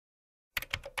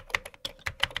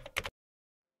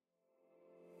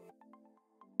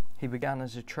He began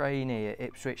as a trainee at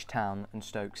Ipswich Town and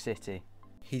Stoke City.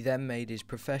 He then made his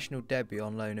professional debut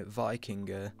on loan at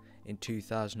Vikingur in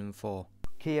 2004.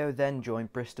 Keogh then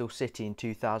joined Bristol City in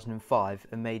 2005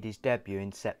 and made his debut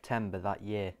in September that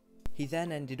year. He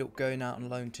then ended up going out on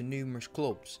loan to numerous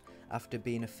clubs after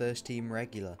being a first team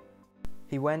regular.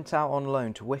 He went out on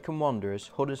loan to Wycombe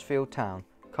Wanderers, Huddersfield Town,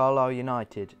 Carlisle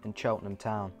United and Cheltenham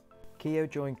Town. Keogh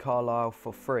joined Carlisle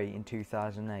for free in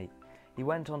 2008. He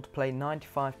went on to play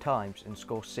 95 times and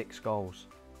score 6 goals.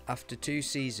 After 2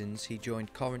 seasons he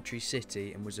joined Coventry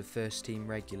City and was a first team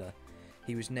regular.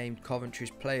 He was named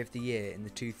Coventry's Player of the Year in the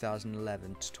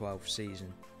 2011-12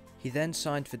 season. He then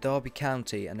signed for Derby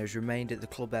County and has remained at the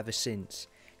club ever since.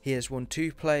 He has won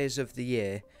 2 Players of the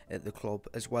Year at the club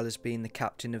as well as being the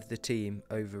captain of the team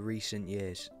over recent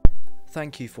years.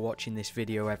 Thank you for watching this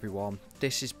video everyone.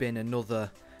 This has been another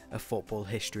A Football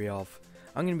History Of.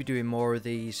 I'm going to be doing more of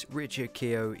these. Richard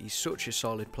Keogh, he's such a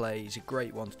solid player, he's a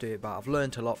great one to do it about. I've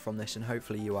learnt a lot from this and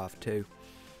hopefully you have too.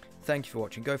 Thank you for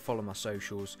watching, go follow my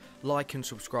socials, like and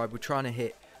subscribe. We're trying to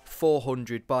hit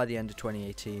 400 by the end of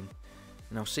 2018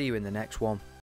 and I'll see you in the next one.